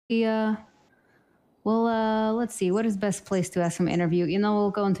Yeah. Well, let's see. What is best place to ask some interview? You know,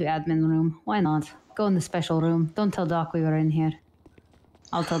 we'll go into admin room. Why not? Go in the special room. Don't tell Doc we were in here.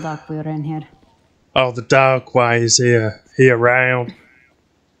 I'll tell Doc we were in here. Oh, the dog, why is he around?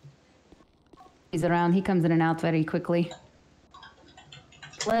 He's around. He comes in and out very quickly.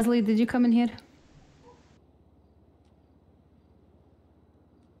 Leslie, did you come in here?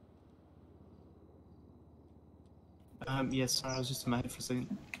 Yes, sorry, I was just in my head for a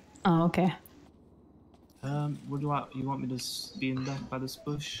second. Oh, okay. What do you want me to be in back by this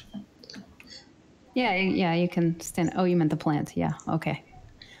bush? Yeah, you can stand. Oh, you meant the plant. Yeah, okay.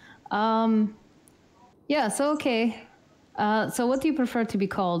 Yeah, so okay. So what do you prefer to be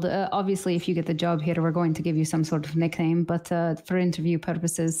called? Obviously, if you get the job here, we're going to give you some sort of nickname, but for interview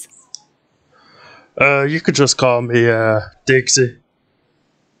purposes. You could just call me, Dixie.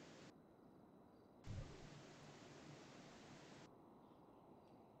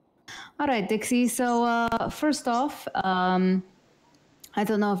 All right, Dixie. So first off, I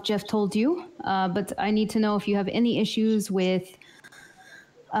don't know if Jeff told you, but I need to know if you have any issues with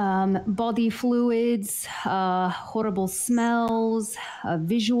body fluids, horrible smells,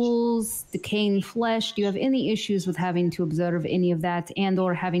 visuals, decaying flesh. Do you have any issues with having to observe any of that and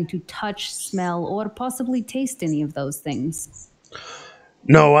or having to touch, smell, or possibly taste any of those things?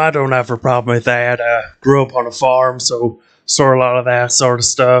 No, I don't have a problem with that. I grew up on a farm, so saw a lot of that sort of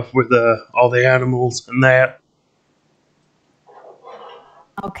stuff with all the animals and that.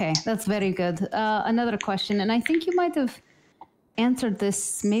 Okay, that's very good. Another question, and I think you might have answered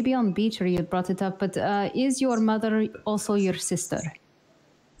this maybe on beach or you brought it up, but is your mother also your sister?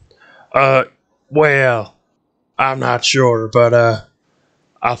 Well, I'm not sure, but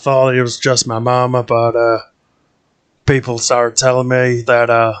I thought it was just my mama, but people started telling me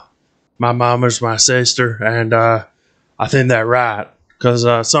that my mama's my sister, and I think that's right,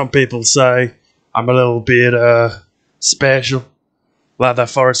 because some people say I'm a little bit special, like that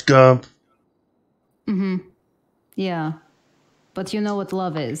Forrest Gump. Mm-hmm. Yeah. But you know what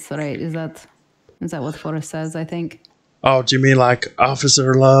love is, right? Is that what Forrest says, I think? Oh, do you mean like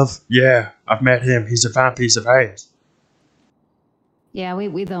Officer Love? Yeah, I've met him. He's a fine piece of ass. Yeah,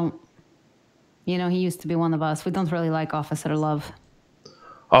 we don't. You know, he used to be one of us. We don't really like Officer Love.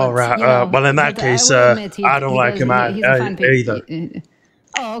 Oh, but, right. You know, well, in that case, I don't like him either.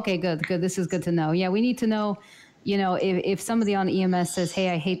 Oh, okay, good. This is good to know. Yeah, we need to know, you know, if somebody on EMS says,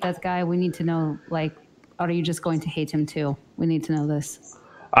 hey, I hate that guy, we need to know, like, are you just going to hate him too? We need to know this.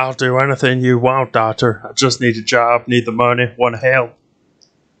 I'll do anything you want, Doctor. I just need a job, need the money, want to help.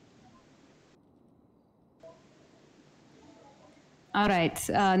 All right,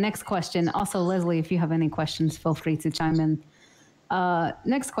 next question. Also, Leslie, if you have any questions, feel free to chime in.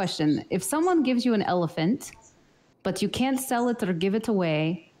 Next question. If someone gives you an elephant, but you can't sell it or give it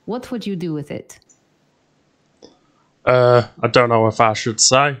away, what would you do with it? I don't know if I should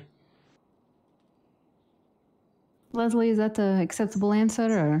say. Leslie, is that the acceptable answer,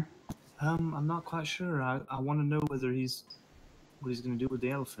 or? I'm not quite sure. I want to know what he's going to do with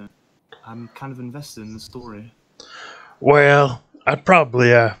the elephant. I'm kind of invested in the story. Well, I'd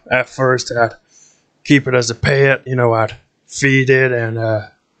probably, at first, I'd keep it as a pet. You know, I'd feed it, and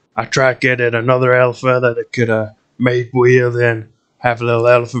I'd try to get it another elephant that it could mate with, and have a little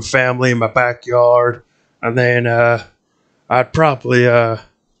elephant family in my backyard. And then I'd probably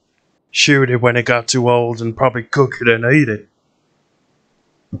shoot it when it got too old and probably cook it and eat it.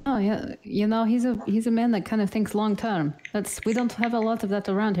 Oh yeah, you know, he's a man that kind of thinks long term. We don't have a lot of that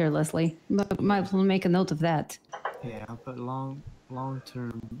around here, Leslie. But might as well make a note of that. Yeah, but long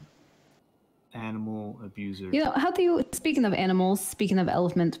term animal abuser. You know, how do you, speaking of animals, speaking of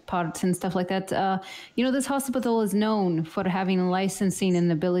elephant parts and stuff like that, you know, this hospital is known for having licensing and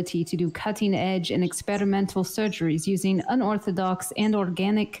ability to do cutting edge and experimental surgeries using unorthodox and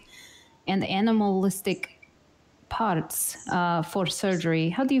organic and animalistic parts for surgery.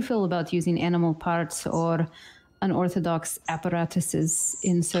 How do you feel about using animal parts or unorthodox apparatuses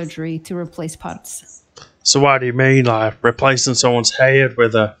in surgery to replace parts? So what do you mean, like replacing someone's head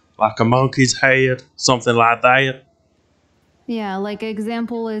with a monkey's head, something like that? Yeah, like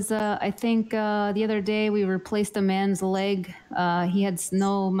example is, I think the other day we replaced a man's leg. He had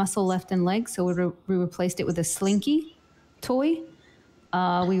no muscle left in leg, so we replaced it with a slinky toy.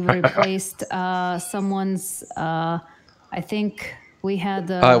 We replaced someone's, I think we had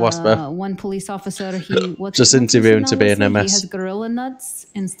one police officer, just interviewing to be an MS. He has gorilla nuts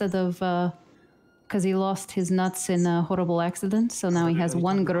instead of, because he lost his nuts in a horrible accident, so now he has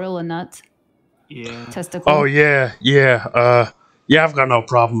one gorilla nut. Yeah. Testicle. Oh, yeah. I've got no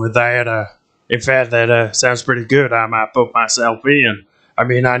problem with that. In fact, that sounds pretty good. I might put myself in. I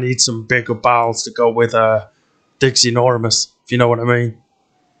mean, I need some bigger balls to go with Dixie Normus, if you know what I mean.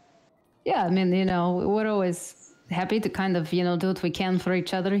 Yeah, I mean, we're always happy to kind of, do what we can for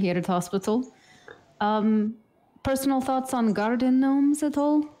each other here at hospital. Personal thoughts on garden gnomes at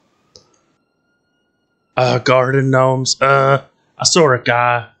all? Garden gnomes. I saw a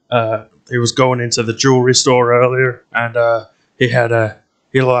guy. He was going into the jewelry store earlier, and he looked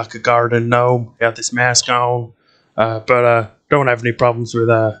like a garden gnome. He had this mask on, but don't have any problems with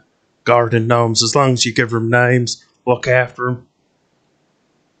garden gnomes as long as you give them names, look after them.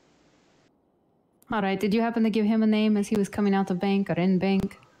 All right. Did you happen to give him a name as he was coming out of bank or in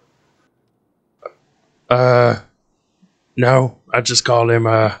bank? No, I just called him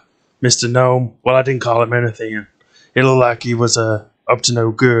Mr. Gnome. Well, I didn't call him anything. He looked like he was up to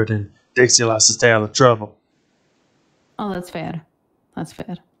no good, and Dixie likes to stay out of trouble. Oh, that's fair. That's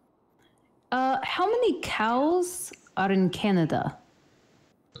fair. How many cows are in Canada?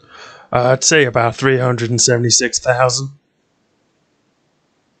 I'd say about 376,000.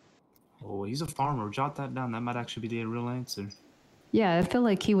 Oh, he's a farmer. Jot that down. That might actually be the real answer. Yeah, I feel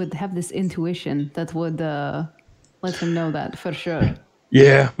like he would have this intuition that would let him know that for sure.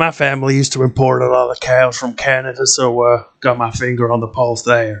 Yeah, my family used to import a lot of cows from Canada, so got my finger on the pulse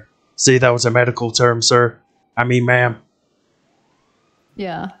there. See, that was a medical term, sir. I mean, ma'am.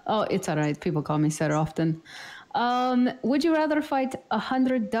 Yeah. Oh, it's all right. People call me sir often. Would you rather fight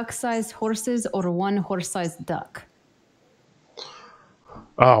 100 duck-sized horses or one horse-sized duck?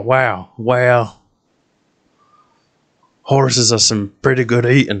 Oh, wow. Well, horses are some pretty good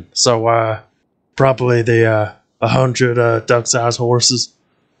eating, so probably the 100 duck-sized horses.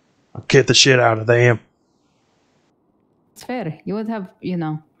 I'll kick the shit out of them. It's fair. You would have,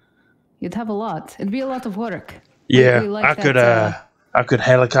 you'd have a lot. It'd be a lot of work. Yeah, We like I could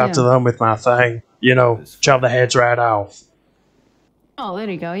helicopter them with my thing. Chop the heads right off. Oh, there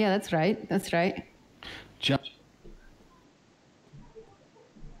you go. Yeah, that's right. That's right.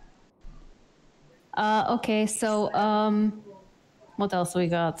 Okay, so what else we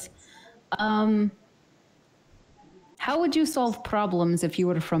got? How would you solve problems if you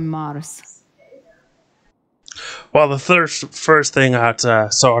were from Mars? Well, the first thing I'd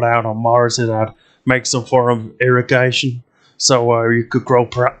sort out on Mars is I'd make some form of irrigation, so you could grow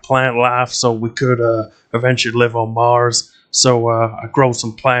plant life, so we could eventually live on Mars. So I grow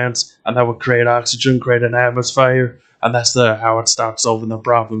some plants, and that would create oxygen, create an atmosphere, and that's how I'd start solving the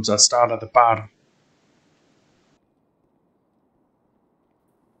problems. I start at the bottom.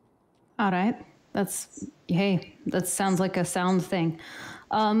 All right. That sounds like a sound thing.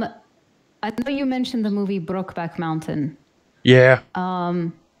 I know you mentioned the movie Brokeback Mountain. Yeah.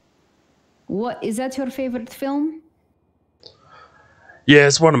 What is that your favorite film? Yeah,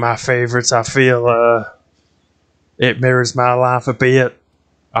 it's one of my favorites. I feel it mirrors my life a bit.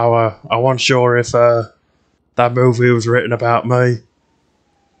 I wasn't sure if that movie was written about me.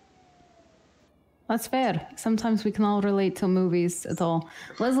 That's fair. Sometimes we can all relate to movies at all.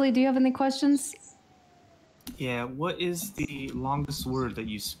 Leslie, do you have any questions? Yeah, what is the longest word that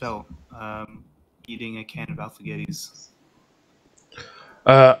you spelt eating a can of alphagettis?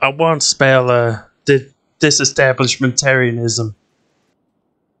 I once spelled disestablishmentarianism.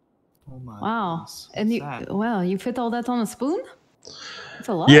 Oh my Wow. goodness. And you fit all that on a spoon? That's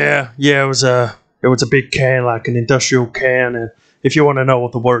a lot. Yeah, it was a big can, like an industrial can, and if you want to know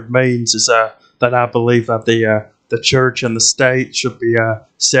what the word means, is that I believe that the church and the state should be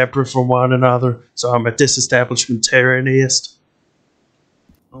separate from one another. So I'm a disestablishmentarianist.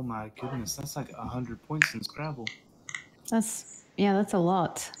 Oh my goodness, that's like 100 points in Scrabble. That's a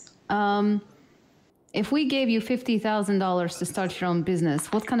lot. If we gave you $50,000 to start your own business,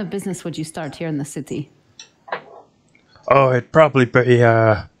 what kind of business would you start here in the city? Oh, it'd probably be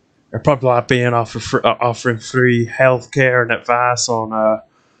like being offering free healthcare and advice on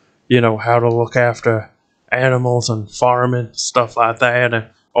how to look after animals and farming, stuff like that, and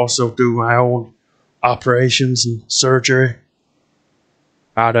also do my own operations and surgery.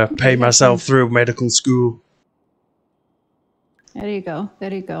 I'd pay myself through medical school. There you go.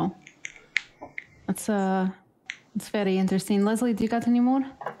 That's very interesting. Leslie, do you got any more?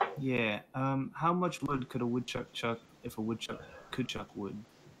 Yeah. How much wood could a woodchuck chuck if a woodchuck could chuck wood?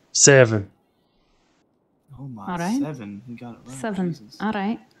 7. Oh my, All right. 7. You got it right. 7. Jesus. All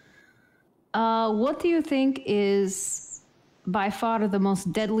right. What do you think is by far the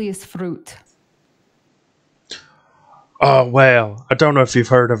most deadliest fruit? Oh, well, I don't know if you've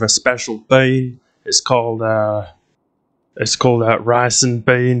heard of a special bean. It's called ricin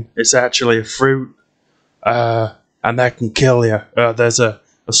bean. It's actually a fruit, and that can kill you. There's a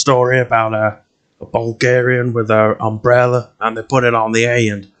story about Bulgarian with an umbrella, and they put it on the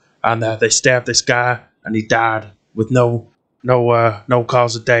end, and they stabbed this guy, and he died with no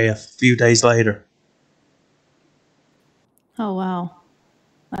cause of death. A few days later. Oh, wow.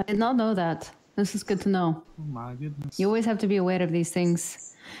 I did not know that. This is good to know. Oh my goodness. You always have to be aware of these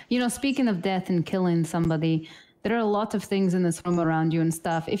things. You know, speaking of death and killing somebody, there are a lot of things in this room around you and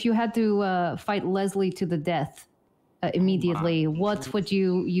stuff. If you had to fight Leslie to the death immediately, what would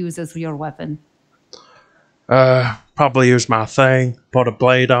you use as your weapon? Probably use my thing, put a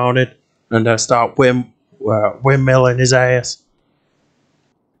blade on it, and start windmilling his ass.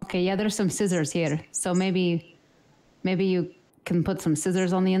 Okay, yeah, there's some scissors here. So maybe you can put some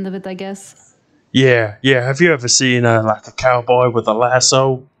scissors on the end of it, I guess. Yeah. Have you ever seen like a cowboy with a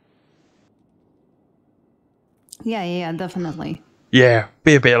lasso? Yeah, definitely. Yeah,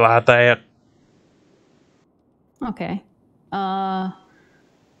 be a bit like that. Okay.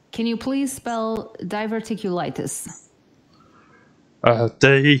 Can you please spell diverticulitis?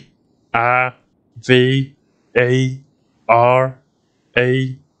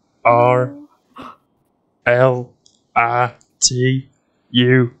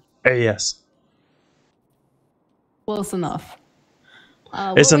 Close enough.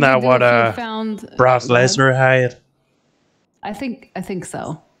 Isn't that what found Brock Lesnar had? I think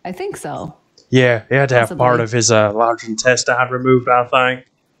so. I think so. Yeah, he had to have Possibly. part of his large intestine removed, I think.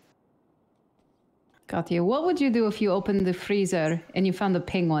 Got you. What would you do if you opened the freezer and you found a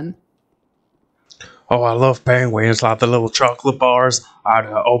penguin? Oh, I love penguins, like the little chocolate bars. I'd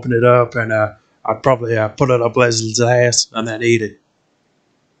open it up and I'd probably put it up Leslie's ass and then eat it.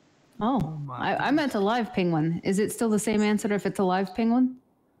 Oh, I meant a live penguin. Is it still the same answer if it's a live penguin?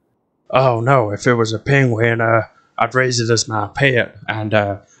 Oh no, if it was a penguin, I'd raise it as my pet, and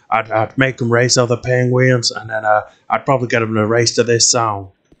I'd make them race other penguins, and then I'd probably get them to race to this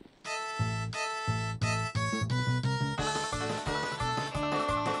song.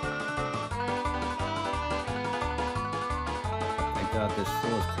 Thank God this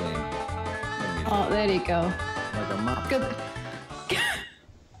floor's clean. Oh, there you go. Like a mop. Good.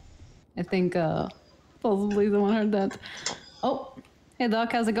 I think possibly someone heard that. Oh, hey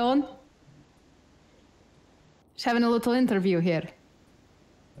Doc, how's it going? Just having a little interview here.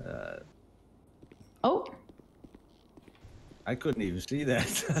 Oh. I couldn't even see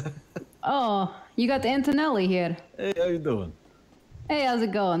that. Oh, you got Antonelli here. Hey, how you doing? Hey, how's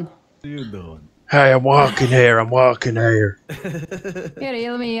it going? How you doing? Hey, I'm walking here.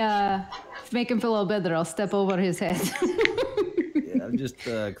 Here, let me make him feel a little better. I'll step over his head. Yeah, I'm just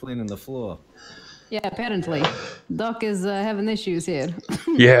cleaning the floor. Yeah, apparently. Doc is having issues here.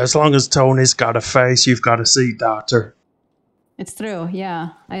 Yeah, as long as Tony's got a face, you've got a seat, Doctor. It's true, yeah.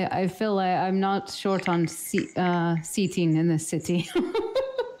 I feel I'm not short on seating in this city.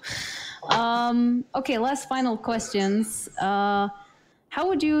 Okay, last final questions. How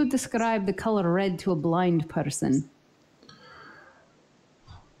would you describe the color red to a blind person?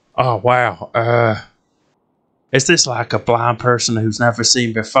 Oh, wow. Is this like a blind person who's never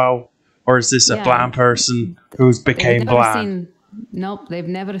seen before? Or is this a blind person who's became blind? Nope, they've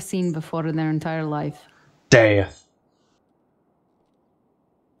never seen before in their entire life. Death.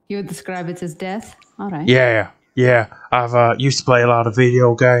 You would describe it as death? All right. Yeah. I've used to play a lot of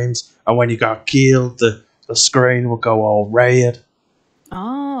video games, and when you got killed, the screen would go all red.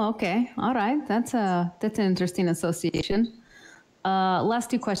 Oh, okay. All right. That's an interesting association. Last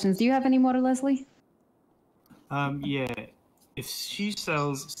two questions. Do you have any more, Leslie? Yeah. If she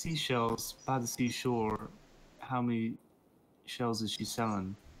sells seashells by the seashore, how many shells is she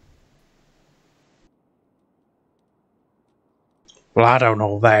selling? Well, I don't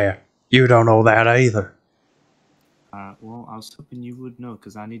know that. You don't know that either. Well, I was hoping you would know,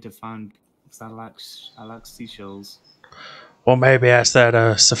 because I need to find, because I like seashells. Well, maybe ask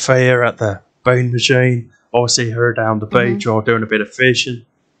that Sophia at the bean machine, or see her down the beach, or doing a bit of fishing.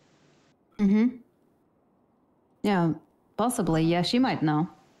 Yeah, possibly. Yeah, she might know.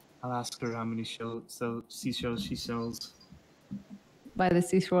 I'll ask her how many seashells she sells. By the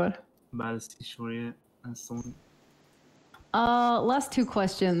seashore. By the seashore, yeah. That's the one. Last two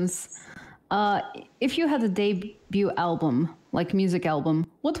questions. If you had a debut album, like music album,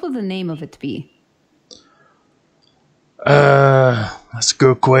 what would the name of it be? That's a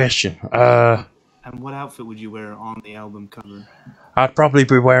good question. And what outfit would you wear on the album cover? I'd probably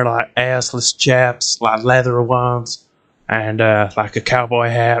be wearing like assless chaps, like leather ones, and like a cowboy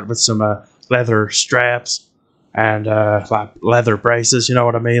hat with some leather straps, and like leather braces. You know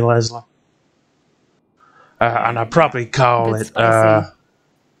what I mean, Leslie? And I'd probably call it. I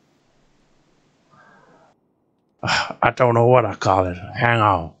don't know what I call it. Hang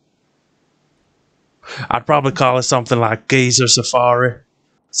on. I'd probably call it something like Geezer Safari,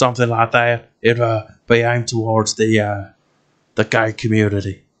 something like that. It'd be aimed towards the gay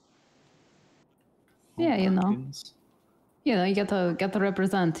community. Yeah, Oh, you my know. goodness. You know, you get to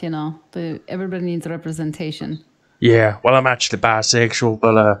represent, you know. Everybody needs representation. Yeah, well, I'm actually bisexual,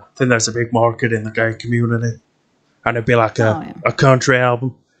 but I think there's a big market in the gay community. And it'd be like Oh, yeah. a country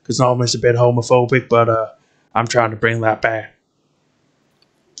album, because normally it's a bit homophobic, but I'm trying to bring that back.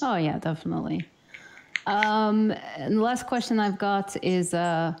 Oh, yeah, definitely. And the last question I've got is,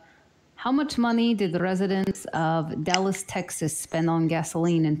 how much money did the residents of Dallas, Texas spend on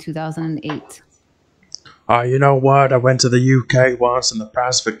gasoline in 2008? You know what? I went to the UK once, and the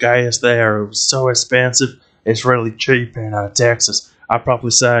price for gas there, it was so expensive. It's really cheap in Texas. I'd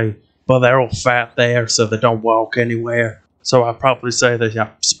probably say, but they're all fat there, so they don't walk anywhere. So I'd probably say they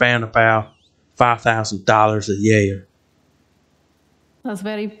spend about $5,000 a year. That's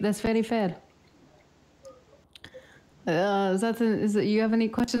very fair. You have any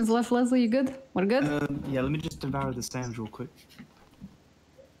questions left, Leslie? You good? We're good? Yeah, let me just devour the sand real quick.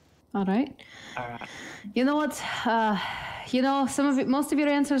 All right. All right. You know what? Most of your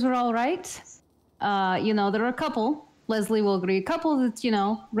answers were all right. There are a couple. Leslie will agree. A couple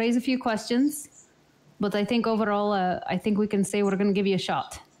that, raise a few questions. But I think overall, I think we can say we're going to give you a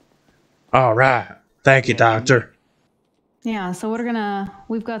shot. All right. Thank you, doctor. Yeah, so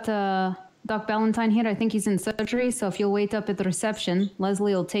we've got Doc Ballantyne here. I think he's in surgery. So if you'll wait up at the reception,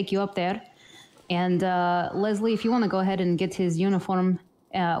 Leslie will take you up there. And Leslie, if you want to go ahead and get his uniform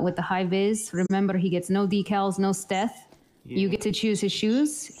with the high vis, remember he gets no decals, no steth. Yeah. You get to choose his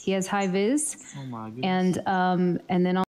shoes. He has high vis. Oh my goodness. And then